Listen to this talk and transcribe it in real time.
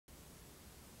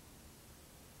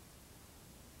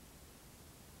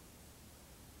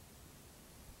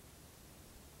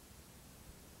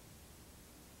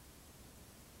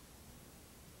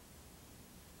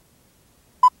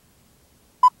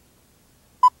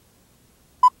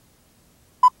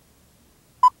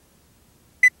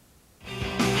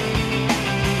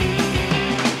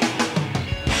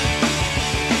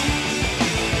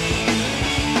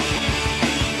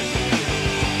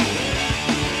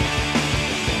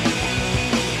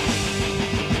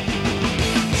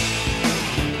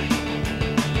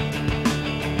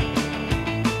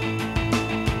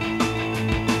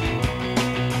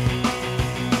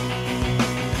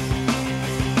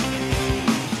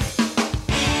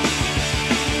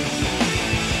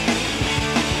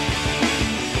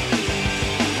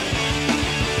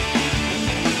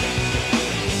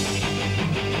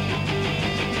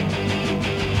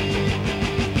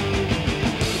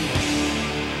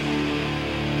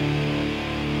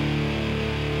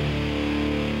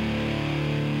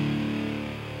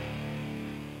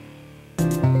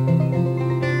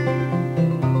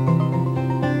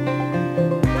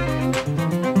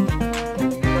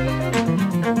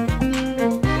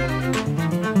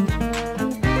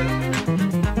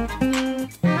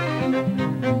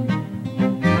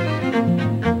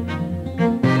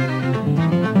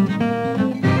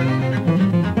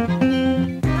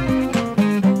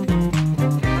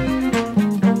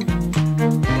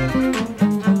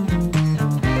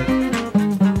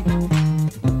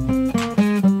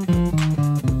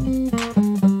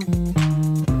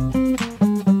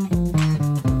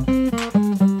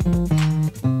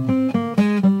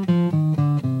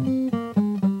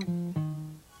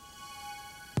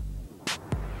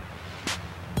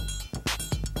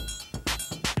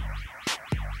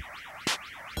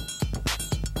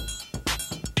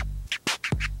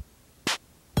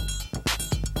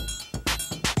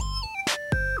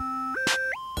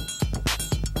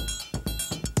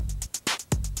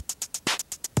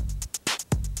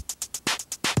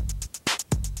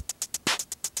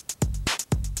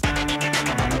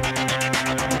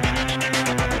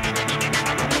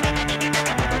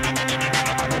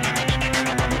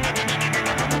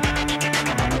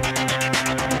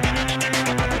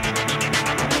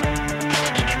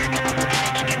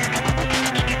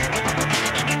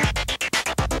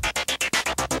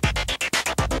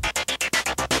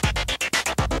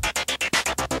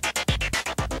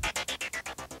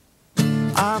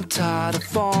tired of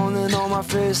falling on my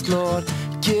face, Lord.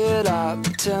 Get up,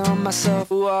 tell myself,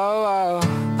 whoa, whoa.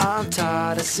 I'm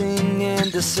tired of singing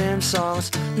the same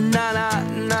songs. Na na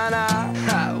na na,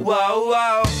 ha, whoa,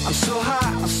 whoa. I'm so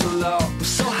high, I'm so low, I'm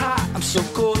so high, I'm so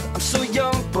cold, I'm so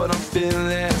young, but I'm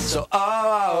feeling so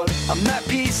old. I'm at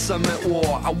peace, I'm at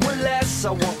war. I want less,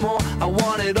 I want more, I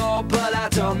want it all, but I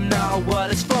don't know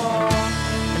what it's for.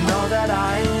 And all that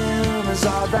I am is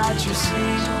all that you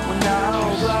see. When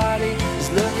nobody is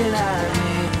looking at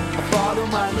me, I fall on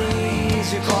my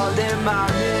knees, you're calling my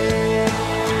name.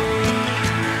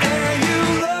 And you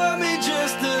love me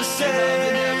just the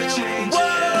same. Never change. Whoa,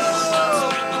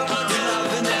 your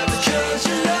love never changes.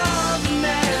 Your love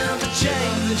never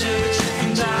changes.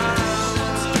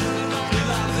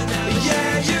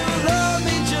 Yeah, you love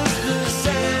me just the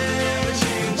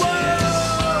same.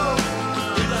 Whoa,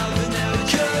 your love never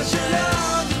changes. Your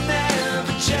love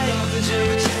never changes.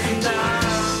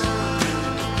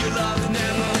 Your love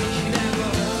never.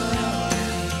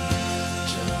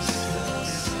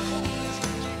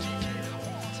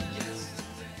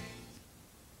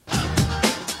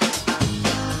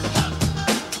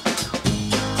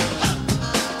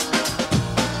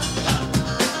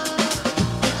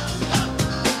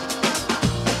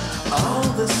 All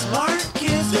the smart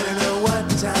kids better know what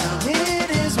time it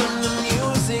is when the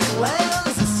music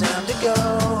lands. It's time to go.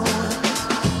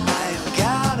 I've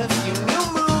got a few new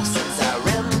moves since I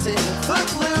rented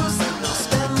Footloose, and I'll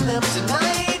spend them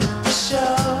tonight at the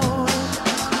show.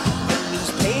 The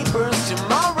newspapers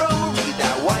tomorrow read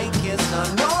that white kid's not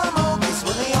normal, 'cause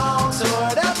when they all tore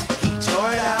it up, he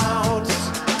tore it out.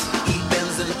 He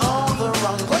bends in all the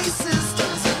wrong places,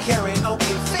 turns the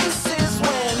karaoke faces.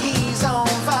 When he's on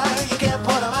fire, you can't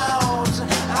put him out,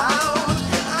 out,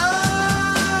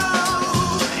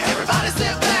 out. Everybody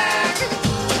step back,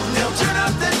 now turn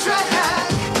up the track.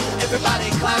 Everybody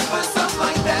clap for something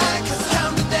like that, 'cause it's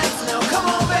time to dance now. Come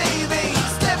on, baby,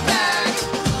 step back,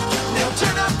 now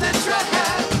turn up the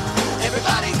track.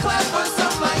 Everybody clap for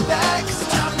something like that, 'cause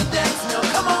it's time to dance now.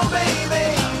 Come on, baby,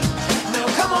 now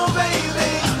come on,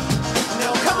 baby,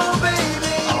 now come on,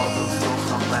 baby. All those fools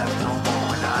don't laugh no more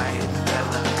when I hit that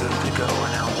look good to go.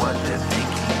 And now what they're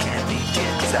thinking can't be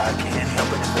get, 'cause I can't help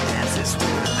it if the dance is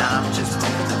weird. And I'm just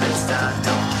doing the best I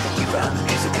know. You find the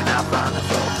music and I find the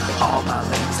flow. All my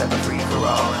legs have a free for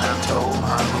all, and I'm told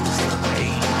my moves are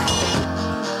painful.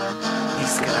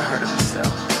 He's gonna hurt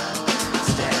himself.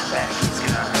 Stand back, he's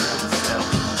gonna hurt himself.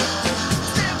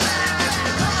 Stand back.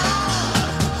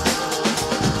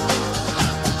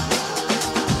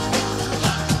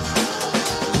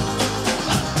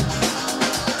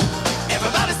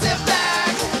 Everybody step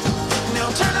back, now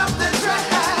turn up the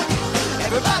track.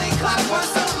 Everybody clap for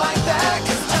something like that,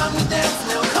 'cause it's time to dance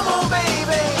now. Come on,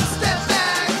 baby, step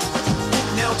back,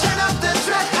 now turn up the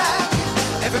track.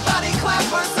 Everybody clap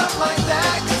for something like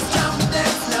that, 'cause it's time to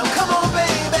dance now. Come on,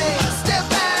 baby, step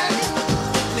back,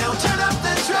 now turn up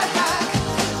the track.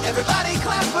 Everybody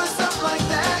clap for something like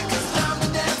that, 'cause it's time to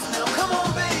dance now. Come on,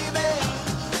 baby,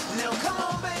 now come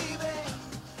on, baby.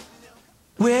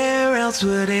 Where else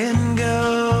would it go?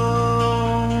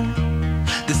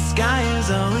 The sky is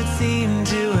all it seemed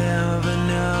to ever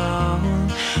know.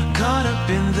 Caught up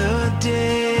in the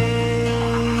day,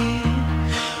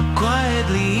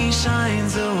 quietly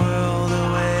shines the world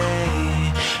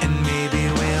away. And maybe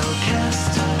we'll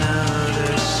cast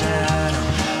another shadow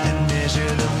and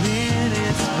measure the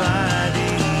minutes by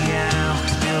the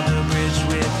hours. Build a bridge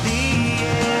with the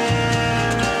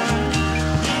air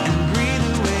and breathe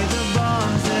away the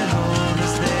bonds that hold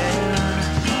us there.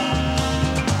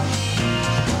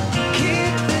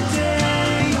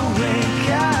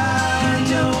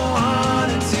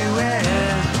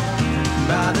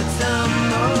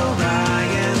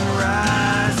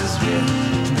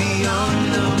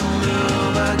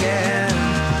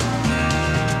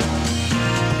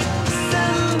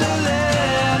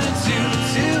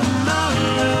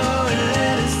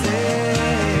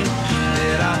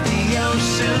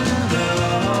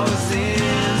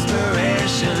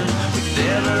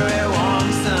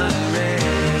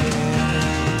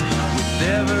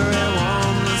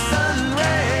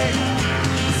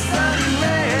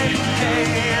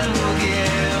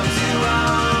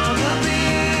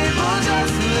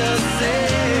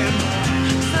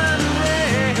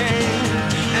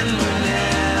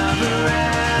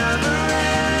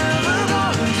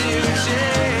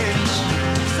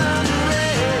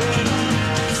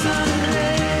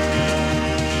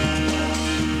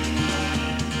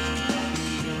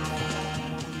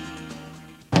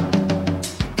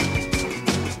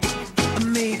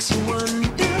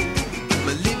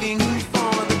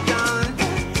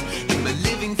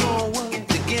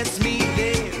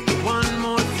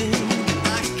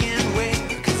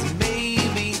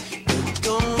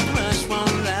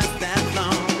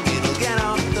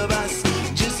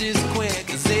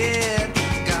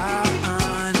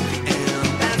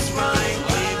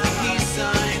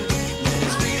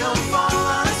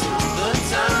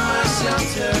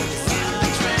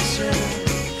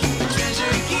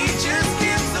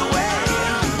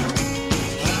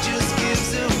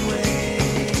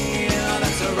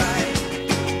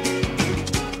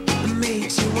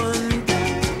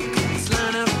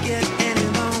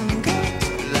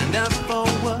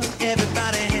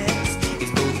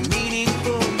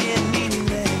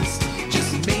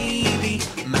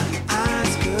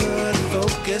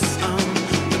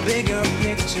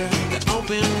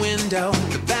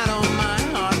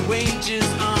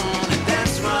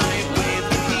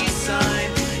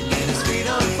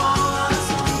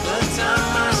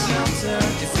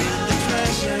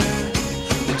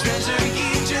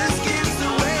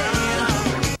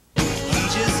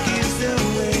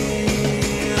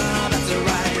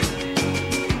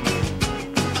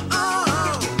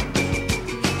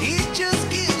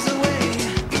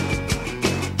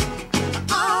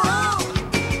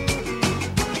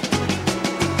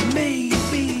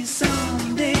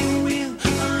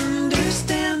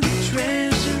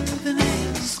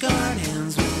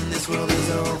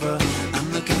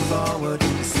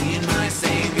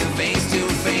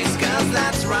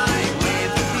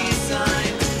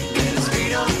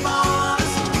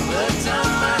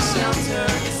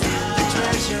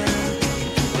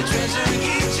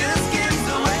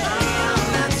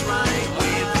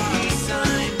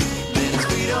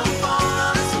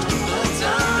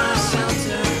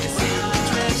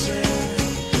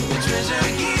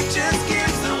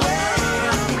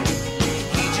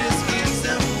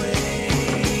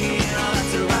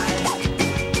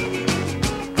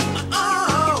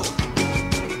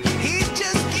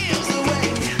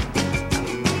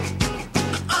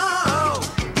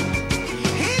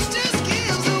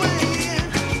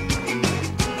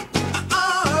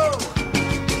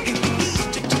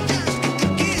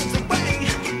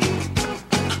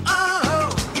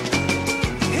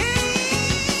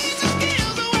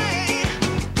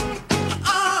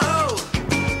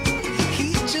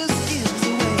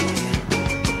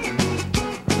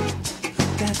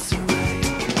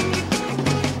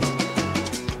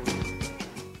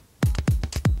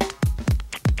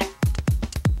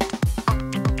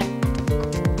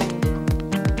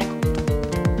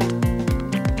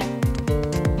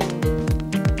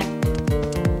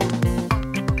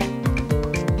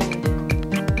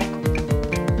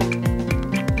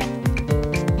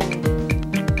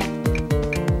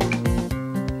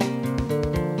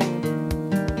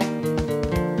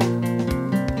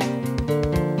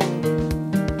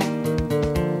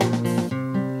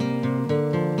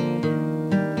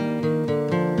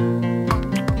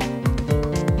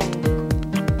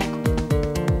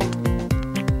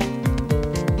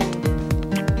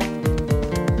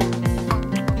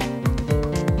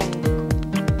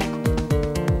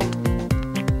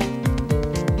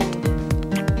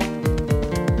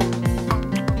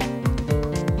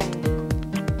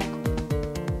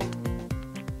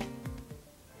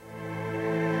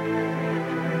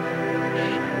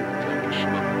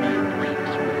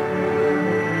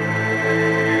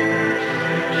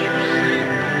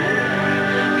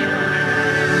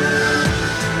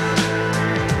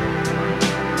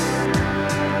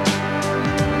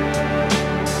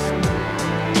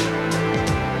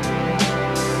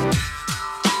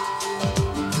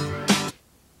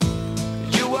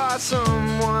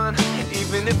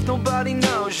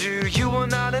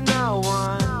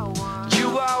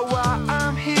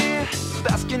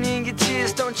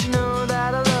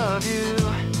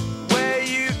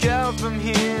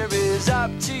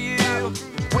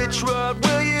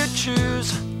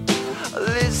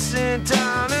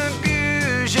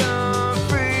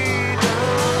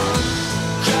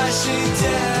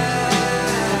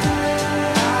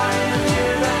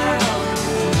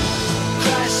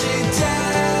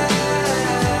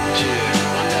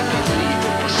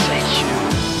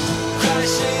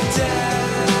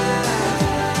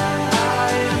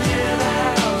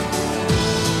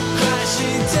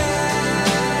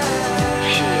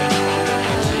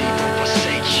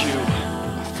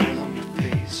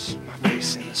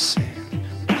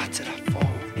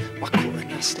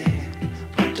 stand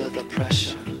under the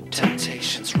pressure.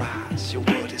 Temptations rise, your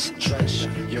word is a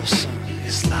treasure, your son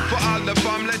is life. For all the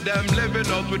family them living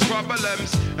out with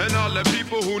problems, and all the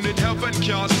people who need help and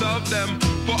can't serve them.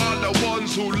 For all the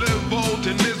ones who live out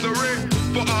in misery.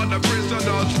 For all the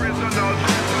prisoners.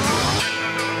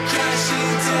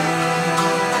 Crashing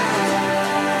down,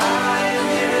 I am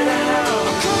here to help.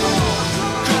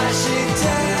 Crashing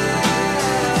down,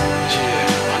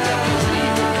 Yeah, I'll never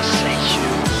leave or forsake you.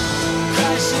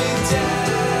 crashing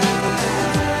down,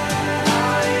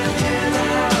 I am here to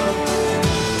help.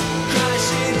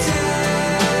 Crashing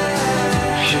down,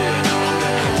 Yeah, I'll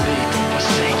never leave or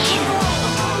forsake you.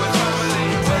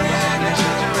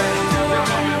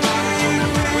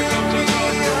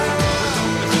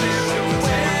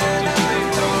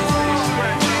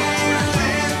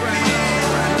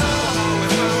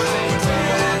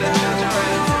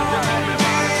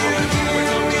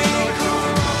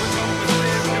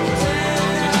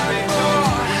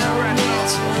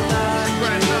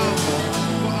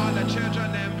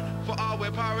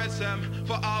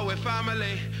 For our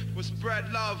family, we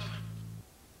spread love.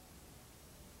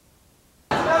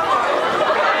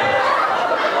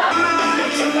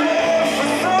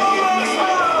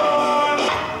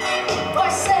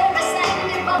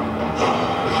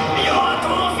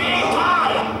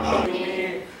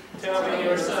 Tell me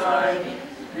your side.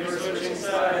 You're switching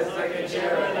sides like a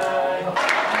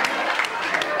Gemini.